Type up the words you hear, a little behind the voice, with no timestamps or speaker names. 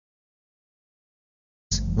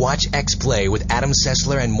Watch X-Play with Adam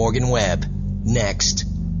Sessler and Morgan Webb. Next.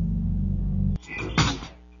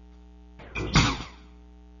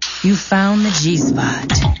 You found the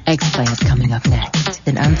G-spot. X-Play is coming up next.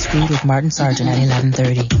 Then Unscrewed with Martin Sargent at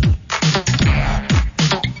 11:30.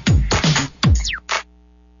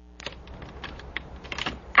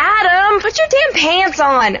 Adam, put your damn pants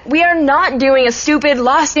on. We are not doing a stupid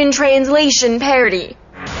Lost in Translation parody.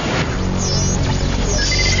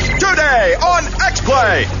 Today on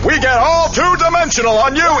X-Play, we get all two-dimensional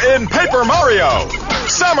on you in Paper Mario.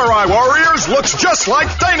 Samurai Warriors looks just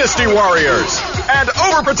like Dynasty Warriors. And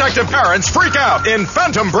overprotective parents freak out in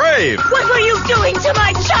Phantom Brave. What were you doing to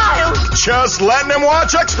my child? Just letting him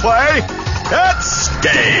watch X-Play. It's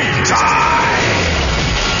game time.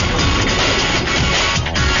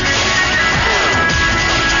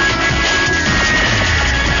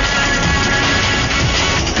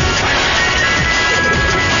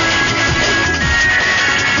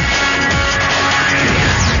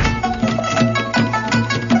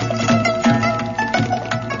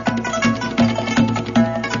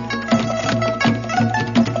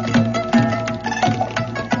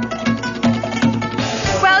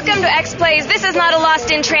 This is not a Lost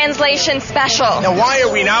in Translation special. Now, why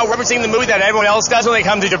are we now referencing the movie that everyone else does when they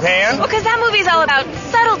come to Japan? Well, because that movie's all about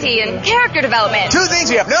subtlety and character development. Two things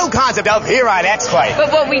we have no concept of here on X-Play.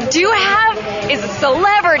 But what we do have is a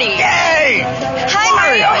celebrity. Yay! Hi,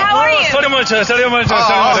 Mario. How are you? It's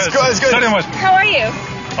good. How are you?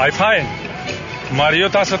 I'm fine. Mario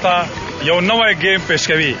tasata yo nowe game pesh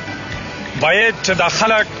kavi. Bayet che da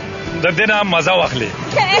khalak da dina maza wakhli.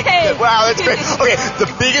 Hey. Wow, that's great. Okay,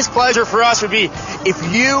 the biggest pleasure for us would be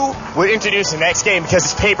if you would introduce the next game because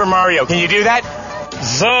it's Paper Mario. Can you do that?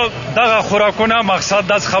 So daga khurakuna maqsad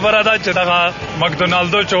das khabara da che daga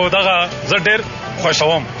McDonald's cho daga zadir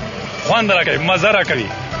khoshawam. Khwan dara kai maza ra kavi.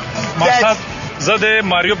 Maqsad zade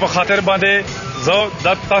Mario pe khatir bande zo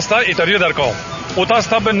da tasta interview dar ko.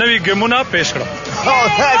 Utasta be navi gemuna pesh karo. Oh,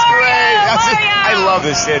 that's great. I love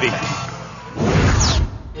this city.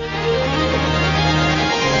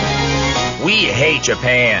 We hate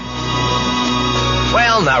Japan.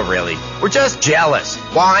 Well, not really. We're just jealous.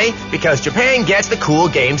 Why? Because Japan gets the cool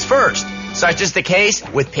games first. Such is the case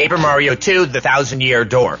with Paper Mario 2, The 1,000-Year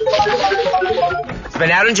Door. It's been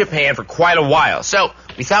out in Japan for quite a while, so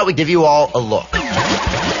we thought we'd give you all a look.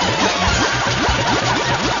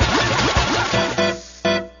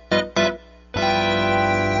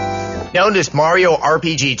 Known as Mario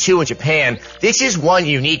RPG 2 in Japan, this is one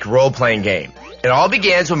unique role-playing game. It all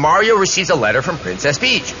begins when Mario receives a letter from Princess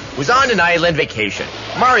Peach, who's on an island vacation.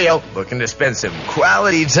 Mario, looking to spend some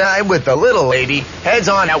quality time with the little lady, heads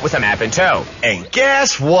on out with a map in tow. And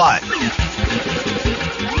guess what?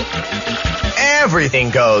 Everything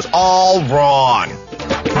goes all wrong.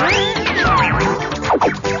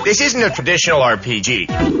 This isn't a traditional RPG.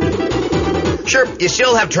 Sure, you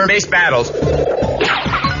still have turn-based battles,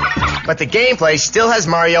 but the gameplay still has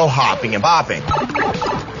Mario hopping and bopping.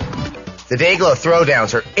 The Dayglow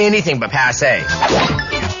throwdowns are anything but passé.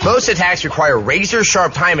 Most attacks require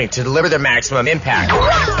razor-sharp timing to deliver their maximum impact.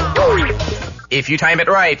 If you time it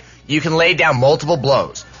right, you can lay down multiple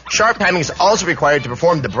blows. Sharp timing is also required to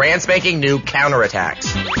perform the brand-spanking new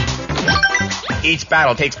counterattacks. Each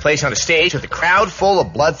battle takes place on a stage with a crowd full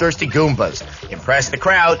of bloodthirsty Goombas. Impress the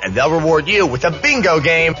crowd, and they'll reward you with a bingo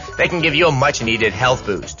game that can give you a much-needed health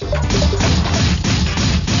boost.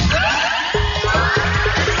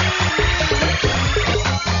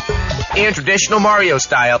 In traditional Mario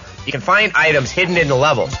style, you can find items hidden in the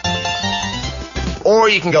levels. Or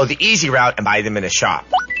you can go the easy route and buy them in a shop.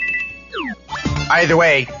 Either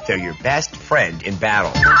way, they're your best friend in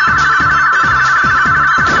battle.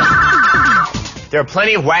 There are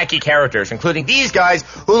plenty of wacky characters, including these guys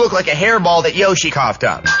who look like a hairball that Yoshi coughed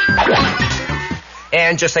up.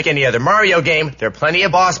 And just like any other Mario game, there are plenty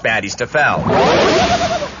of boss baddies to fell.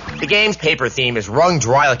 The game's paper theme is wrung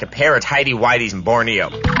dry like a pair of tighty-whities in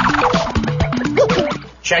Borneo.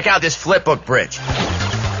 Check out this flipbook bridge.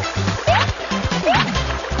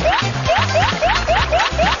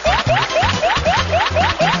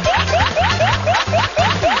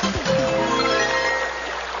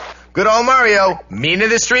 Good old Mario, mean in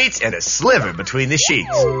the streets and a sliver between the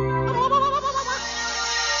sheets.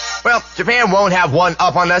 Well, Japan won't have one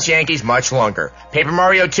up on us Yankees much longer. Paper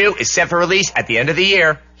Mario 2 is set for release at the end of the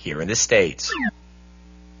year here in the States.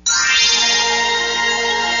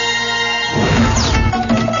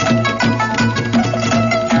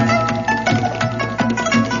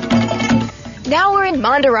 Now we're in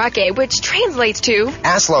mandarake, which translates to...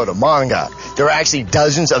 Assload of manga. There are actually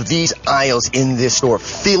dozens of these aisles in this store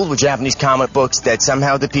filled with Japanese comic books that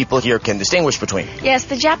somehow the people here can distinguish between. Yes,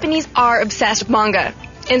 the Japanese are obsessed with manga.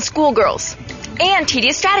 And schoolgirls. And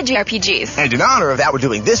tedious strategy RPGs. And in honor of that, we're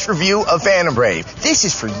doing this review of Phantom Brave. This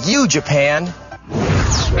is for you, Japan.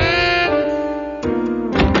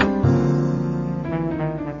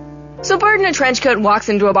 So Bird in a trench coat walks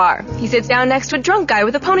into a bar. He sits down next to a drunk guy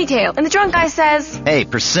with a ponytail, and the drunk guy says, "Hey,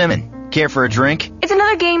 Persimmon, care for a drink?" It's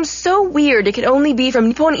another game so weird it could only be from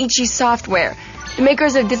Nippon Ichi Software. The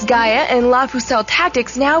makers of Disgaea and La Pucelle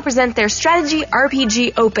Tactics now present their strategy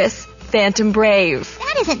RPG opus, Phantom Brave.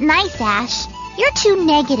 That isn't nice, Ash. You're too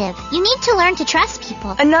negative. You need to learn to trust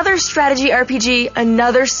people. Another strategy RPG,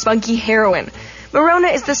 another spunky heroine.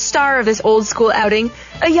 Marona is the star of this old-school outing.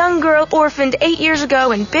 A young girl orphaned 8 years ago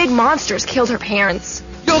when big monsters killed her parents.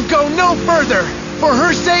 You'll go no further. For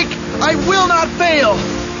her sake, I will not fail.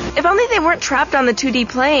 If only they weren't trapped on the 2D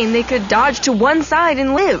plane, they could dodge to one side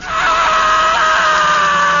and live.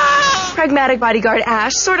 Pragmatic bodyguard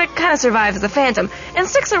Ash kind of survives as a phantom and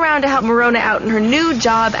sticks around to help Marona out in her new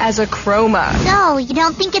job as a chroma. So, you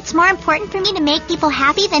don't think it's more important for me to make people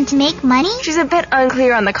happy than to make money? She's a bit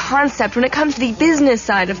unclear on the concept when it comes to the business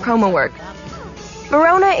side of chroma work.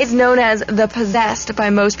 Marona is known as the possessed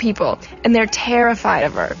by most people, and they're terrified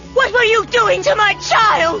of her. What were you doing to my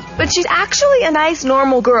child? But she's actually a nice,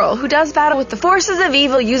 normal girl who does battle with the forces of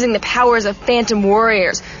evil using the powers of phantom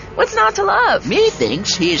warriors. What's not to love?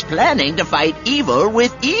 Methinks he's planning to fight evil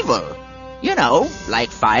with evil. You know,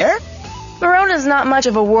 like fire. Marona's not much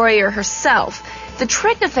of a warrior herself. The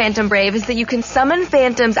trick of Phantom Brave is that you can summon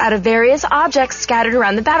phantoms out of various objects scattered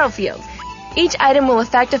around the battlefield. Each item will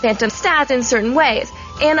affect a phantom's stats in certain ways,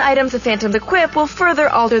 and items the phantoms equip will further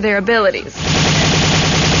alter their abilities.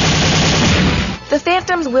 The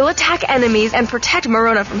phantoms will attack enemies and protect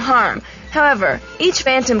Marona from harm. However, each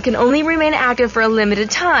phantom can only remain active for a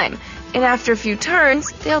limited time, and after a few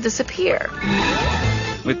turns, they'll disappear.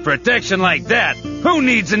 With protection like that, who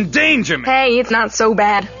needs endangerment? Hey, it's not so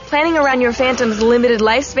bad. Planning around your phantom's limited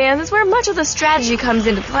lifespan is where much of the strategy comes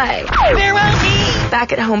into play.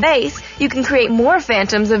 Back at home base, you can create more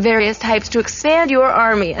phantoms of various types to expand your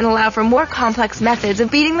army and allow for more complex methods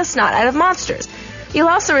of beating the snot out of monsters. You'll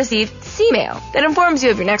also receive C-mail that informs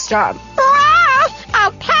you of your next job.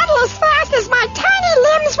 I'll paddle as fast as my tiny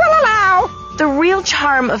limbs will allow. The real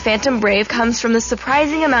charm of Phantom Brave comes from the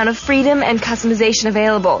surprising amount of freedom and customization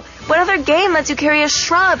available. What other game lets you carry a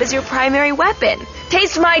shrub as your primary weapon?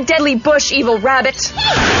 Taste my deadly bush, evil rabbit.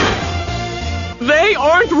 They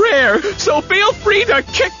aren't rare, so feel free to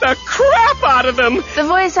kick the crap out of them. The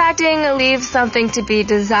voice acting leaves something to be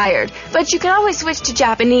desired, but you can always switch to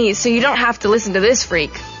Japanese so you don't have to listen to this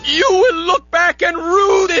freak. You will look back and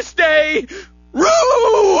rue this day.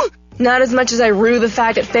 Rue! Not as much as I rue the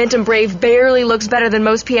fact that Phantom Brave barely looks better than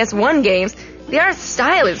most PS1 games. The art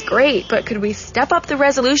style is great, but could we step up the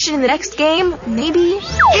resolution in the next game? Maybe?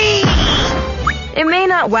 It may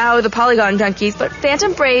not wow the polygon junkies, but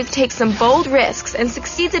Phantom Brave takes some bold risks and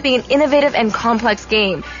succeeds at being an innovative and complex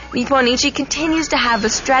game. Nippon Ichi continues to have the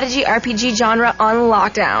strategy RPG genre on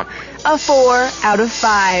lockdown. A 4 out of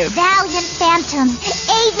 5. Valiant Phantom,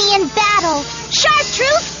 aid me in battle.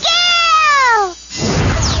 Chartreuse skill!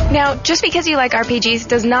 Now, just because you like RPGs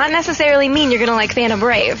does not necessarily mean you're gonna like Phantom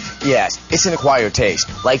Brave. Yes, it's an acquired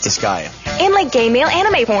taste, like Disgaea. And like gay male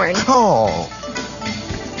anime porn. Oh.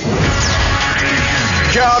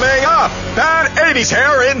 Coming up, that 80s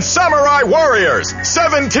hair in Samurai Warriors.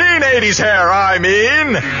 17 80s hair, I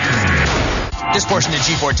mean. This portion of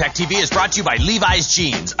G4 Tech TV is brought to you by Levi's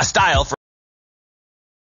Jeans, a style for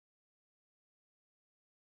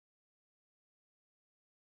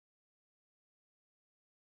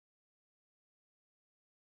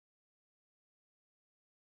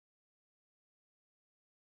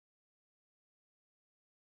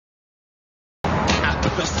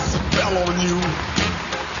Spell on you.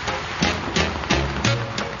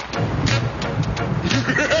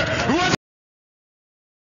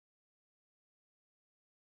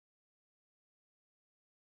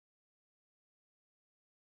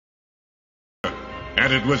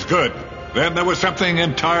 And it was good. Then there was something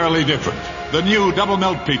entirely different. The new double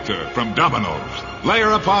melt pizza from Domino's.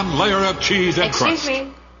 Layer upon layer of cheese and crust. Excuse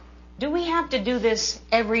me. Do we have to do this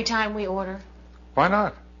every time we order? Why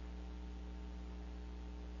not?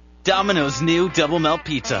 Domino's new double melt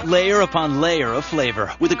pizza. Layer upon layer of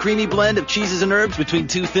flavor. With a creamy blend of cheeses and herbs between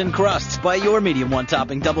two thin crusts. Buy your medium one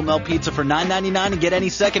topping double melt pizza for $9.99 and get any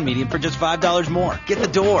second medium for just $5 more. Get the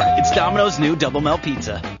door. It's Domino's new double melt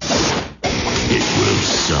pizza. It will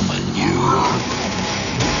summon you.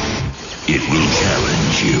 It will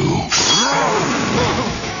challenge you.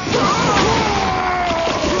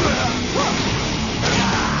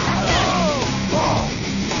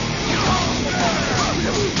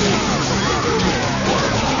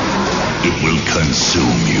 It will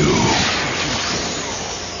consume you.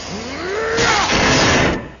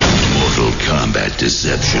 Mortal Kombat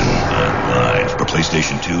Deception. Live for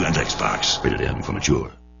PlayStation 2 and Xbox. Rated M for mature.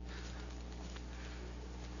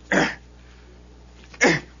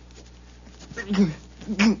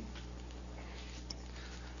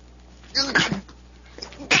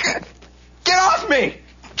 Get off me!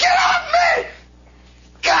 Get off me!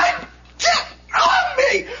 God, get off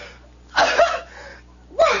me!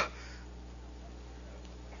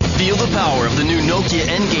 Feel the power of the new Nokia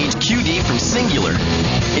N-Gage QD from Singular.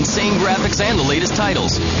 Insane graphics and the latest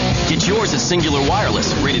titles. Get yours at Singular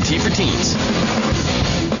Wireless, rated T for teens.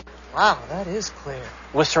 Wow, that is clear.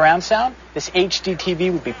 With surround sound, this HD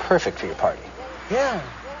TV would be perfect for your party. Yeah.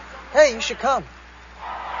 Hey, you should come.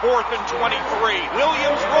 4th and 23.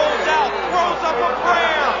 Williams rolls out, throws up a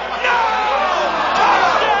prayer. No!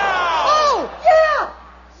 Touchdown! Oh, yeah!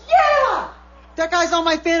 Yeah! That guy's on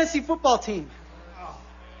my fantasy football team.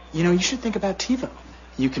 You know, you should think about TiVo.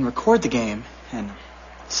 You can record the game and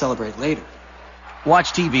celebrate later.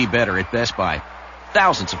 Watch TV better at Best Buy.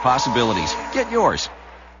 Thousands of possibilities. Get yours.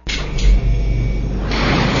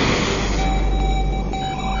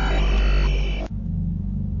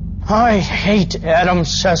 I hate Adam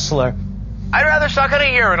Sessler. I'd rather suck on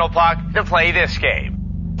a urinal puck than play this game.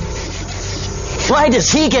 Why does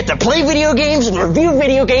he get to play video games and review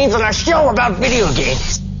video games on a show about video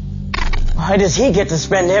games? Why does he get to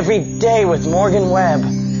spend every day with Morgan Webb?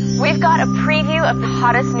 We've got a preview of the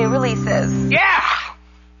hottest new releases. Yeah!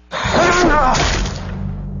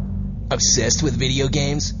 Obsessed with video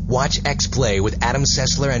games? Watch X-Play with Adam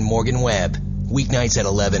Sessler and Morgan Webb. Weeknights at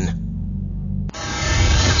 11.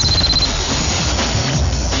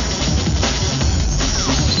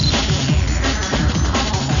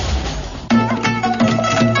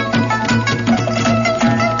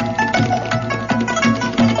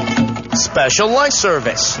 Special lunch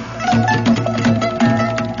service.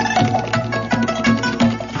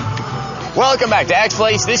 Welcome back to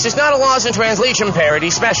X-Place. This is not a Lost in Translation parody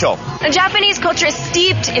special. The Japanese culture is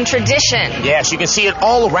steeped in tradition. Yes, you can see it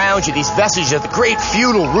all around you, these vestiges of the great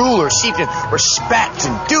feudal rulers steeped in respect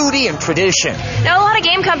and duty and tradition. Now, a lot of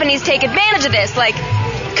game companies take advantage of this, like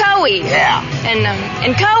Koei. Yeah.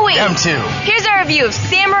 And Koei. Them too. Here's our review of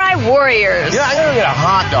Samurai Warriors. Yeah, I'm gonna get a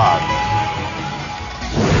hot dog.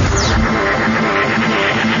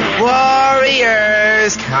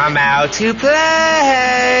 Warriors, come out to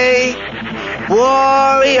play.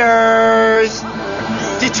 Warriors.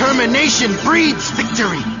 Determination breeds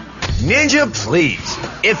victory. Ninja, please.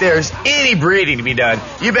 If there's any breeding to be done,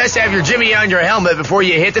 you best have your Jimmy on your helmet before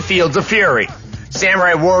you hit the fields of fury.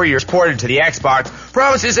 Samurai Warriors, ported to the Xbox,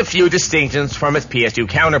 promises a few distinctions from its PS2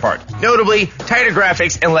 counterpart. Notably, tighter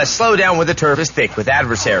graphics and less slowdown when the turf is thick with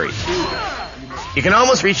adversaries. You can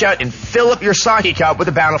almost reach out and fill up your sake cup with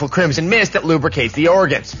a bountiful crimson mist that lubricates the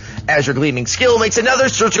organs, as your gleaming skill makes another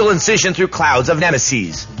surgical incision through clouds of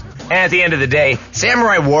nemesis. And at the end of the day,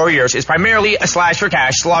 Samurai Warriors is primarily a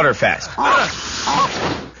slash-for-cash slaughterfest.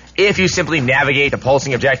 If you simply navigate the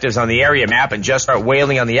pulsing objectives on the area map and just start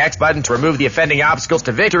wailing on the X button to remove the offending obstacles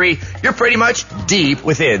to victory, you're pretty much deep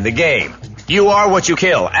within the game. You are what you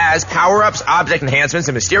kill, as power-ups, object enhancements,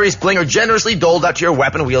 and mysterious bling are generously doled out to your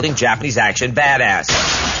weapon-wielding Japanese action badass.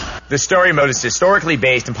 The story mode is historically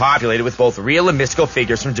based and populated with both real and mystical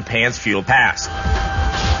figures from Japan's feudal past.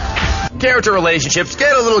 Character relationships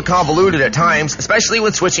get a little convoluted at times, especially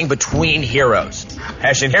when switching between heroes.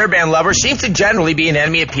 Hessian hairband lovers seem to generally be an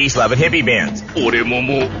enemy of peace-loving hippie bands.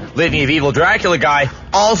 Litany of Evil Dracula guy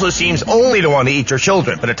also seems only to want to eat your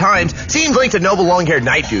children, but at times seems linked to noble long-haired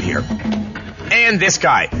knight dude here. And this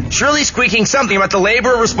guy, surely squeaking something about the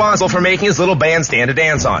laborer responsible for making his little bandstand to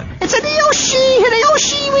dance on. It's a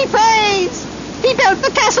Hideyoshi we praise. He built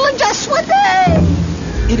the castle in just 1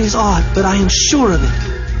 day. It is odd, but I am sure of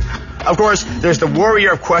it. Of course, there's the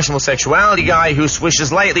warrior of questionable sexuality guy who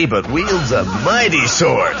swishes lightly but wields a mighty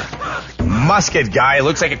sword. Musket guy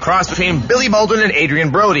looks like a cross between Billy Baldwin and Adrian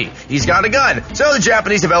Brody. He's got a gun, so the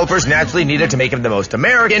Japanese developers naturally needed to make him the most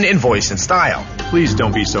American in voice and style. Please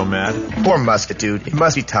don't be so mad. Poor Musket dude. It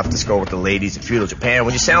must be tough to score with the ladies in feudal Japan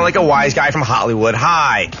when you sound like a wise guy from Hollywood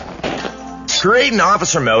High. Creating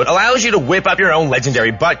Officer Mode allows you to whip up your own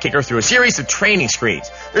legendary butt kicker through a series of training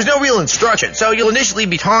screens. There's no real instruction, so you'll initially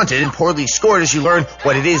be taunted and poorly scored as you learn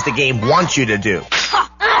what it is the game wants you to do.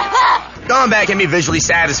 Combat can be visually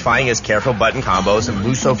satisfying as careful button combos and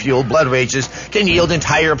Muso-fueled blood rages can yield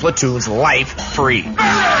entire platoons life-free.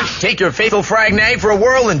 Take your faithful frag nag for a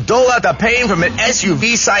whirl and dole out the pain from an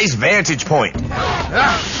SUV-sized vantage point.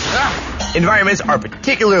 Environments are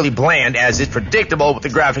particularly bland as is predictable with the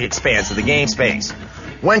graphic expanse of the game space.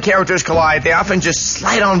 When characters collide, they often just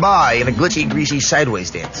slide on by in a glitchy, greasy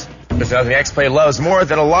sideways dance. There's nothing X-Play loves more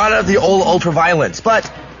than a lot of the old ultra-violence, but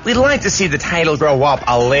we'd like to see the title grow up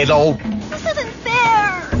a little. This isn't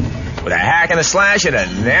fair. With a hack and a slash and a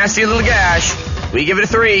nasty little gash, we give it a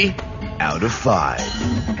 3 out of 5.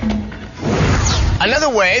 Another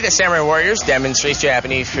way that Samurai Warriors demonstrates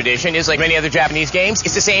Japanese tradition is like many other Japanese games.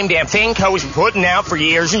 It's the same damn thing Koei's been putting out for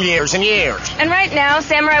years and years and years. And right now,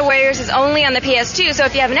 Samurai Warriors is only on the PS2, so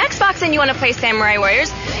if you have an Xbox and you want to play Samurai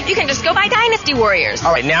Warriors, you can just go buy Dynasty Warriors.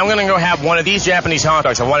 All right, now I'm going to go have one of these Japanese hot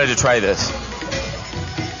dogs. I wanted to try this.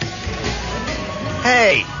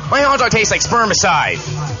 Hey, my hot dog tastes like spermicide.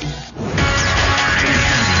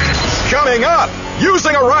 Coming up,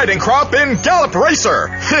 using a riding crop in Gallop Racer.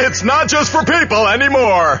 It's not just for people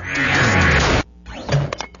anymore.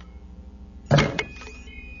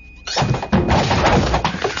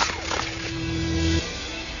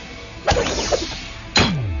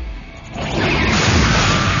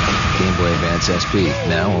 Game Boy Advance SP,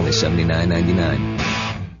 now only $79.99.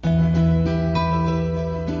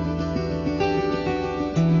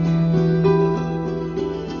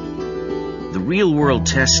 Real-world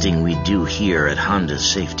testing we do here at Honda's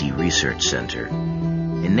Safety Research Center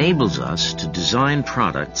enables us to design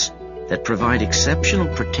products that provide exceptional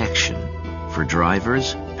protection for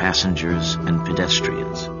drivers, passengers, and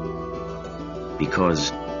pedestrians.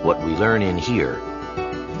 Because what we learn in here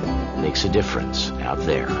makes a difference out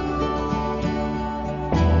there.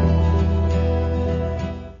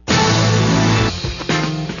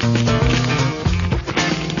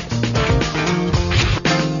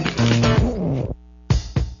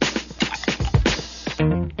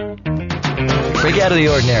 Break out of the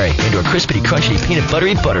ordinary into a crispity, crunchy, peanut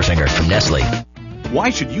buttery Butterfinger from Nestle. Why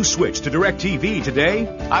should you switch to DirecTV today?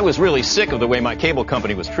 I was really sick of the way my cable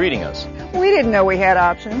company was treating us. We didn't know we had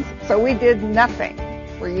options, so we did nothing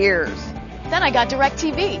for years. Then I got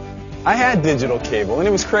DirecTV. I had digital cable, and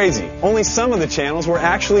it was crazy. Only some of the channels were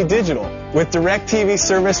actually digital. With DirecTV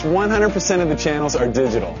service, 100% of the channels are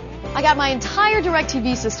digital. I got my entire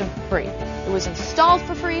DirecTV system for free. It was installed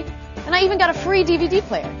for free, and I even got a free DVD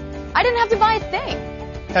player. I didn't have to buy a thing.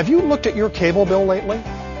 Have you looked at your cable bill lately?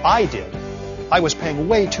 I did. I was paying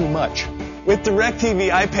way too much. With DirecTV,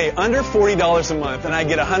 I pay under $40 a month, and I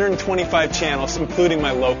get 125 channels, including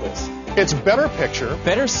my locals. It's better picture,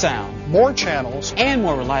 better sound, more channels, and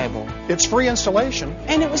more reliable. It's free installation,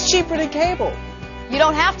 and it was cheaper than cable. You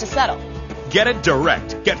don't have to settle. Get it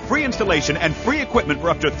direct. Get free installation and free equipment for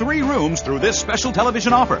up to 3 rooms through this special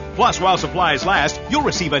television offer. Plus, while supplies last, you'll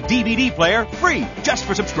receive a DVD player free just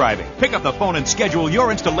for subscribing. Pick up the phone and schedule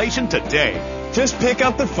your installation today. Just pick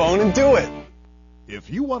up the phone and do it. If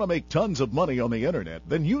you want to make tons of money on the internet,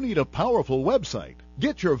 then you need a powerful website.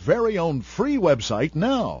 Get your very own free website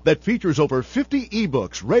now that features over 50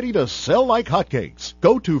 ebooks ready to sell like hotcakes.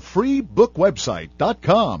 Go to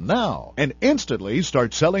freebookwebsite.com now and instantly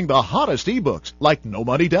start selling the hottest ebooks like No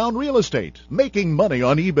Money Down Real Estate, Making Money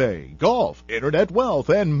on eBay, Golf, Internet Wealth,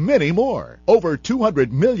 and many more. Over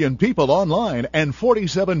 200 million people online and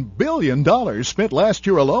 $47 billion spent last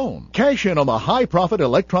year alone. Cash in on the high-profit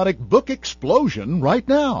electronic book explosion right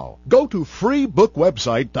now. Go to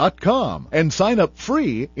freebookwebsite.com and sign up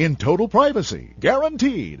free in total privacy.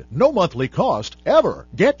 Guaranteed. No monthly cost ever.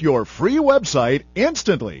 Get your free website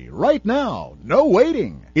instantly, right now. No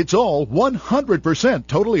waiting. It's all 100%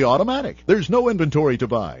 totally automatic. There's no inventory to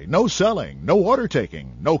buy, no selling, no order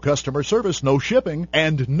taking, no customer service, no shipping,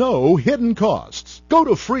 and no hidden costs. Go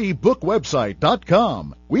to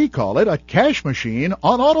freebookwebsite.com. We call it a cash machine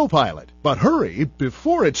on autopilot. But hurry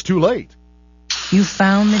before it's too late. You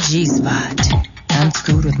found the G-Spot.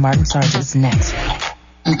 Unscrewed with Martin Sargent's next.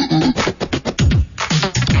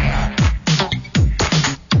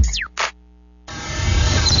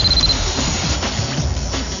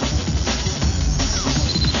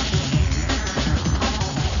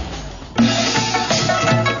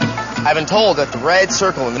 I've been told that the red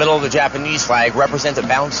circle in the middle of the Japanese flag represents a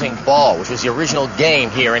bouncing ball, which was the original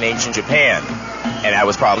game here in ancient Japan. And I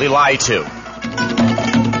was probably lied to.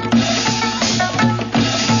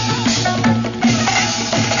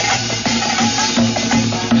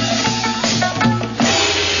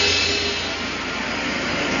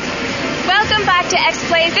 Welcome back to X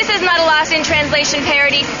Plays, this is not a Lost in Translation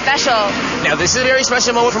parody special. Now, this is a very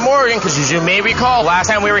special moment for Morgan, because as you may recall,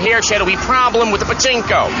 last time we were here, she had a wee problem with the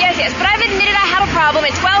pachinko. Yes, but I've admitted I have a problem,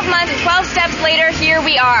 and 12 months and 12 steps later, here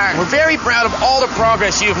we are. We're very proud of all the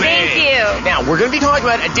progress you've made. Thank you. Now, we're going to be talking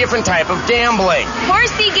about a different type of gambling.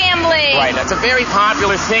 Horsey gambling. Right, that's a very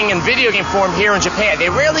popular thing in video game form here in Japan.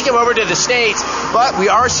 They rarely come over to the States, but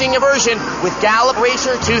we are seeing a version with Gallop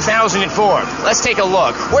Racer 2004. Let's take a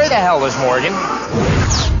look. Where the hell is Morgan?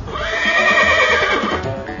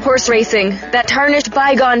 Horse racing, that tarnished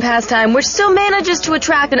bygone pastime which still manages to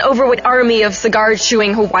attract an overweight army of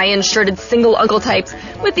cigar-chewing Hawaiian-shirted single uncle types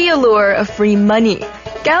with the allure of free money.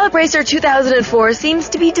 Gallop Racer 2004 seems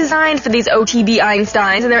to be designed for these OTB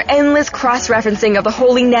Einsteins and their endless cross-referencing of the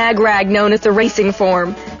holy nag-rag known as the racing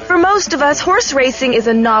form. For most of us, horse racing is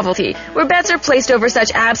a novelty, where bets are placed over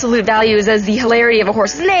such absolute values as the hilarity of a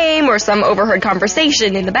horse's name or some overheard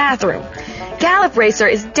conversation in the bathroom. Gallop Racer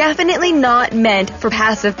is definitely not meant for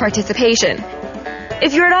passive participation.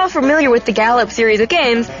 If you're at all familiar with the Gallop series of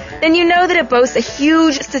games, then you know that it boasts a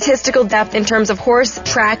huge statistical depth in terms of horse,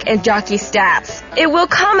 track, and jockey stats. It will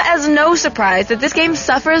come as no surprise that this game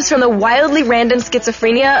suffers from the wildly random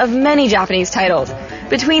schizophrenia of many Japanese titles.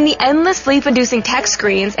 Between the endless sleep-inducing text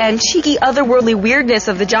screens and cheeky otherworldly weirdness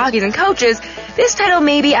of the jockeys and coaches, this title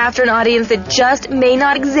may be after an audience that just may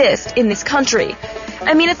not exist in this country.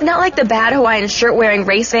 I mean, it's not like the bad Hawaiian shirt-wearing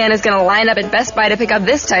race fan is going to line up at Best Buy to pick up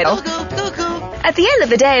this title. At the end of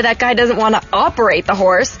the day, that guy doesn't want to operate the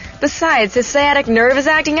horse. Besides, his sciatic nerve is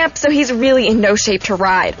acting up, so he's really in no shape to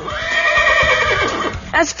ride.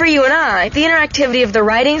 As for you and I, the interactivity of the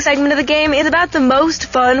riding segment of the game is about the most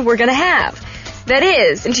fun we're going to have. That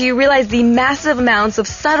is, until you realize the massive amounts of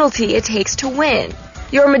subtlety it takes to win.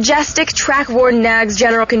 Your majestic, track-worn nag's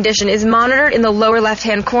general condition is monitored in the lower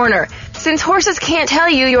left-hand corner. Since horses can't tell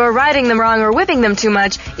you you're riding them wrong or whipping them too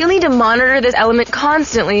much, you'll need to monitor this element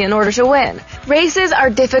constantly in order to win. Races are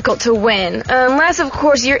difficult to win, unless, of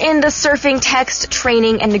course, you're into surfing text,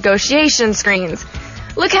 training, and negotiation screens.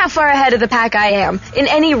 Look how far ahead of the pack I am. In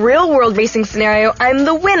any real-world racing scenario, I'm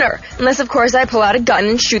the winner, unless, of course, I pull out a gun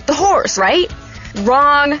and shoot the horse, right?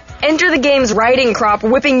 Wrong. Enter the game's riding crop,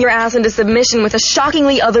 whipping your ass into submission with a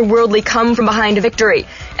shockingly otherworldly come-from-behind victory.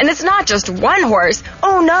 And it's not just one horse.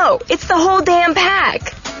 Oh no, it's the whole damn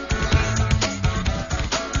pack.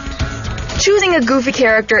 Choosing a goofy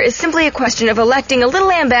character is simply a question of electing a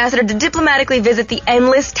little ambassador to diplomatically visit the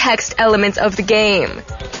endless text elements of the game.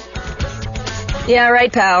 Yeah,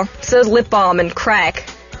 right, pal. So's lip balm and crack.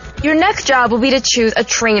 Your next job will be to choose a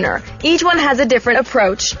trainer. Each one has a different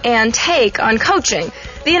approach and take on coaching.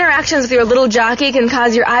 The interactions with your little jockey can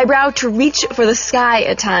cause your eyebrow to reach for the sky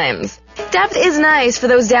at times. Depth is nice for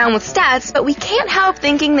those down with stats, but we can't help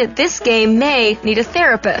thinking that this game may need a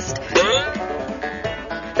therapist.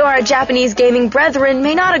 Though our Japanese gaming brethren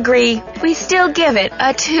may not agree, we still give it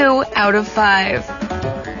a 2 out of 5.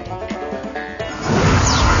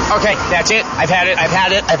 Okay, that's it. I've had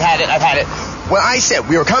it. When I said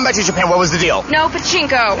we were coming back to Japan, what was the deal? No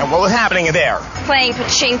pachinko. And what was happening there? Playing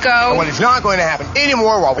pachinko. And what is not going to happen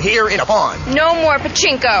anymore while we're here in Japan. No more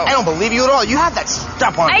pachinko. I don't believe you at all. You have that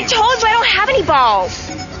stuff on you. I told you I don't have any balls.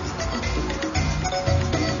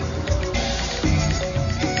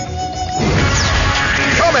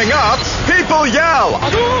 Coming up, people yell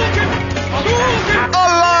a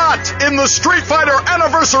lot in the Street Fighter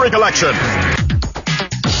Anniversary Collection.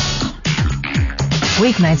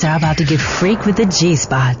 Weeknights are about to get freak with the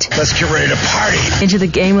G-Spot. Let's get ready to party. Into the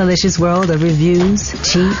game-malicious world of reviews,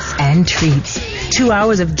 cheats, and treats. 2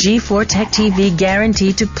 hours of G4 Tech TV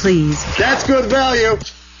guaranteed to please. That's good value.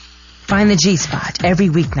 Find the G-Spot every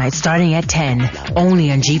weeknight starting at 10, only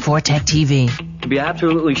on G4 Tech TV. To be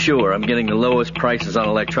absolutely sure I'm getting the lowest prices on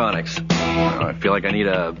electronics, I feel like I need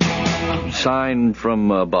a sign from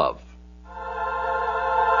above.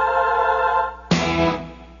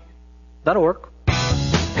 That'll work.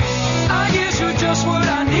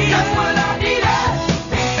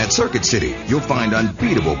 At Circuit City, you'll find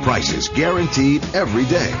unbeatable prices guaranteed every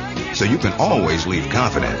day. So you can always leave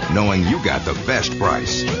confident knowing you got the best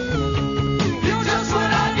price.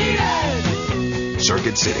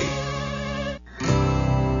 Circuit City.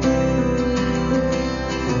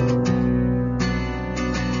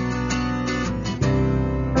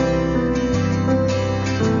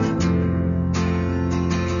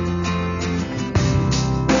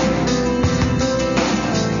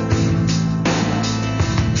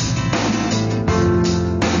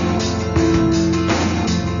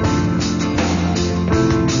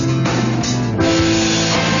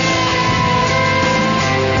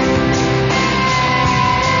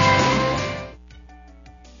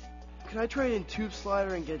 trade in Tube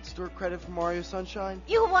Slider and get store credit for Mario Sunshine?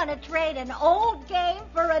 You want to trade an old game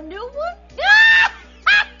for a new one?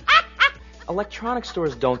 Electronic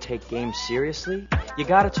stores don't take games seriously. You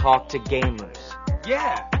gotta talk to gamers.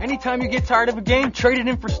 Yeah, anytime you get tired of a game, trade it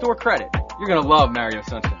in for store credit. You're gonna love Mario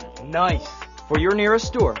Sunshine. Nice. For your nearest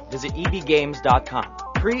store, visit ebgames.com.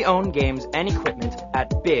 Pre-owned games and equipment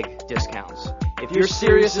at big discounts. If you're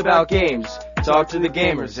serious about games, talk to the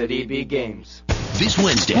gamers at EB Games. This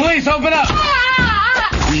Wednesday. Please open up!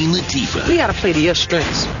 Queen Latifah. We gotta play to your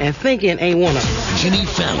strengths, and thinking ain't one of them. Jimmy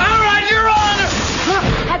Fallon. All right, Your Honor!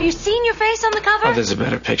 Have you seen your face on the cover? Oh, there's a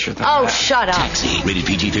better picture than Oh, that. shut up. Taxi. Rated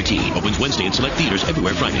PG-13. Opens Wednesday in select theaters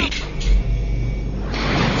everywhere Friday.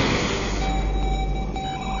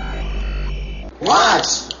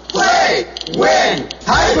 Watch, play, win,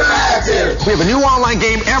 Hyperactive! We have a new online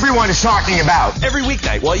game everyone is talking about. Every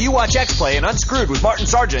weeknight while you watch X-Play and Unscrewed with Martin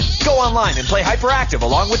Sargent, go online and play Hyperactive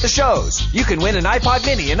along with the shows. You can win an iPod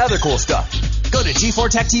Mini and other cool stuff. Go to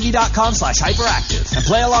g4techtv.com/hyperactive and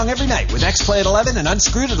play along every night with X-Play at 11 and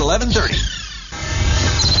Unscrewed at 11:30.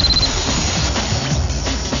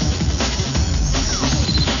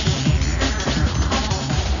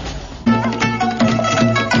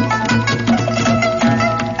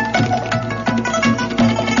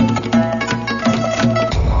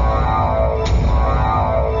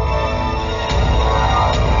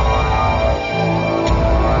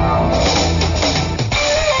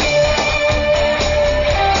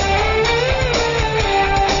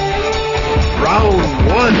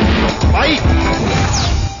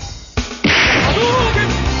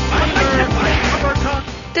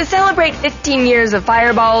 To celebrate 15 years of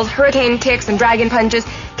fireballs, hurricane kicks, and dragon punches,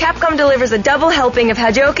 Capcom delivers a double helping of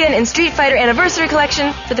Hadouken and Street Fighter Anniversary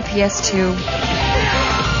Collection for the PS2.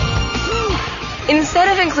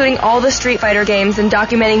 Instead of including all the Street Fighter games and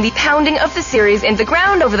documenting the pounding of the series into the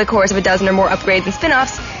ground over the course of a dozen or more upgrades and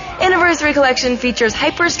spin-offs, Anniversary Collection features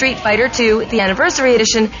Hyper Street Fighter 2, the Anniversary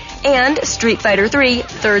Edition, and Street Fighter 3,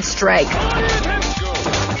 Third Strike.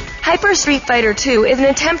 Hyper Street Fighter 2 is an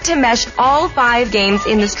attempt to mesh all 5 games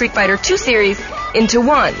in the Street Fighter 2 series into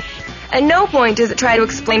one. At no point does it try to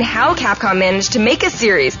explain how Capcom managed to make a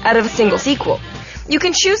series out of a single sequel. You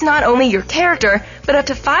can choose not only your character, but up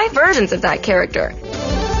to 5 versions of that character.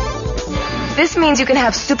 This means you can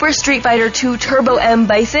have Super Street Fighter 2 Turbo M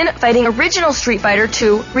Bison fighting original Street Fighter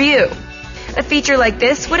 2 Ryu. A feature like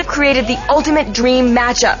this would have created the ultimate dream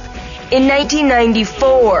matchup in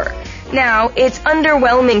 1994. Now, it's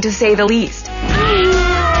underwhelming to say the least.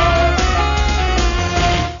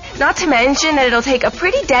 Not to mention that it'll take a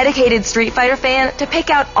pretty dedicated Street Fighter fan to pick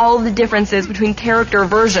out all the differences between character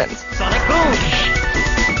versions. Sonic Boom!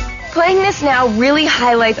 Playing this now really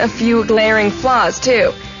highlights a few glaring flaws,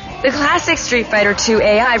 too. The classic Street Fighter 2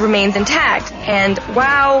 AI remains intact, and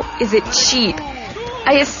wow, is it cheap.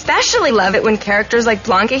 I especially love it when characters like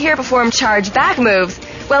Blanca here perform charge back moves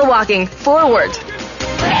while walking forward.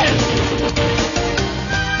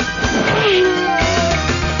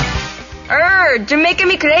 You're making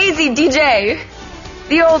me crazy, DJ.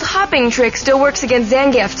 The old hopping trick still works against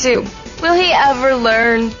Zangief, too. Will he ever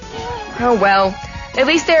learn? Oh well. At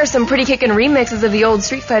least there are some pretty kickin' remixes of the old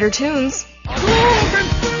Street Fighter tunes.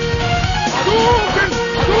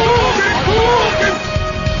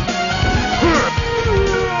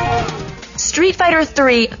 Street Fighter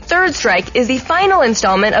 3 Third Strike is the final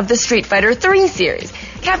installment of the Street Fighter 3 series.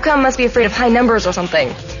 Capcom must be afraid of high numbers or something.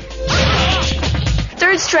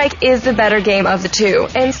 Third Strike is the better game of the two,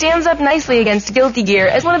 and stands up nicely against Guilty Gear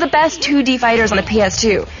as one of the best 2D fighters on the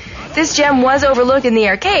PS2. This gem was overlooked in the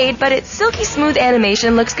arcade, but its silky smooth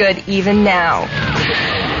animation looks good even now.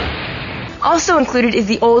 Also included is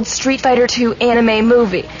the old Street Fighter 2 anime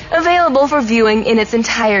movie, available for viewing in its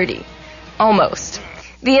entirety. Almost.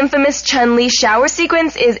 The infamous Chun-Li shower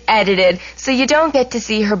sequence is edited, so you don't get to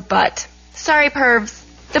see her butt. Sorry, pervs.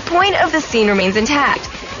 The point of the scene remains intact.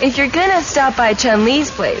 If you're gonna stop by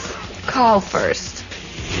Chun-Li's place, call first.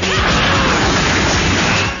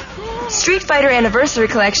 Street Fighter Anniversary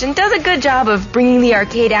Collection does a good job of bringing the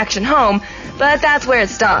arcade action home, but that's where it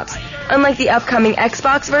stops. Unlike the upcoming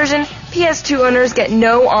Xbox version, PS2 owners get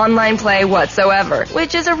no online play whatsoever,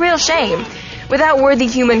 which is a real shame. Without worthy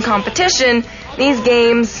human competition, these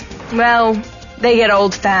games, well, they get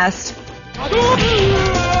old fast.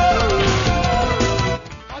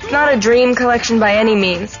 It's not a dream collection by any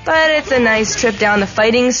means, but it's a nice trip down the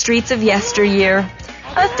fighting streets of yesteryear.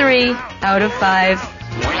 A 3 out of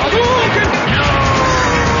 5.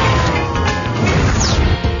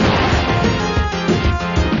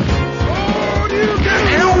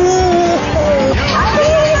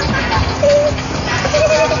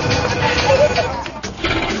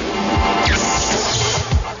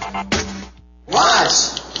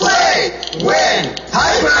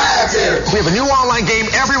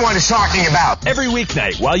 talking about? Every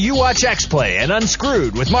weeknight while you watch X-Play and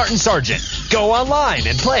Unscrewed with Martin Sargent. Go online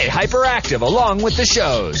and play Hyperactive along with the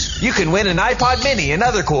shows. You can win an iPod Mini and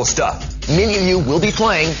other cool stuff. Many of you will be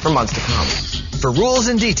playing for months to come. For rules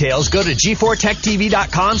and details, go to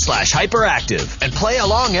g4techtv.com/hyperactive and play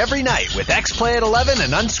along every night with X-Play at 11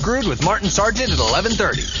 and Unscrewed with Martin Sargent at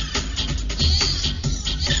 11:30.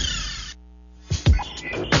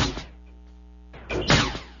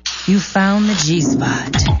 You found the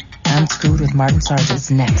G-spot. Unscrewed with Martin Sargent's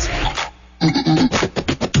next.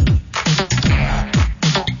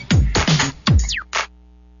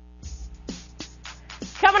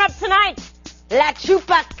 Coming up tonight, La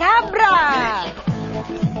Chupacabra.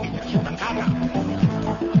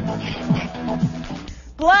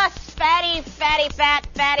 Plus, Fatty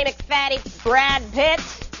McFatty, Brad Pitt.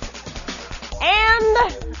 And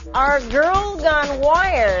our girl gone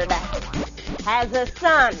wired has a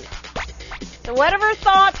son. So whatever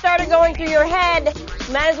thoughts started going through your head,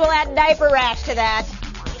 might as well add diaper rash to that.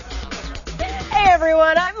 Hey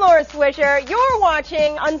everyone, I'm Laura Swisher. You're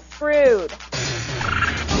watching Unscrewed.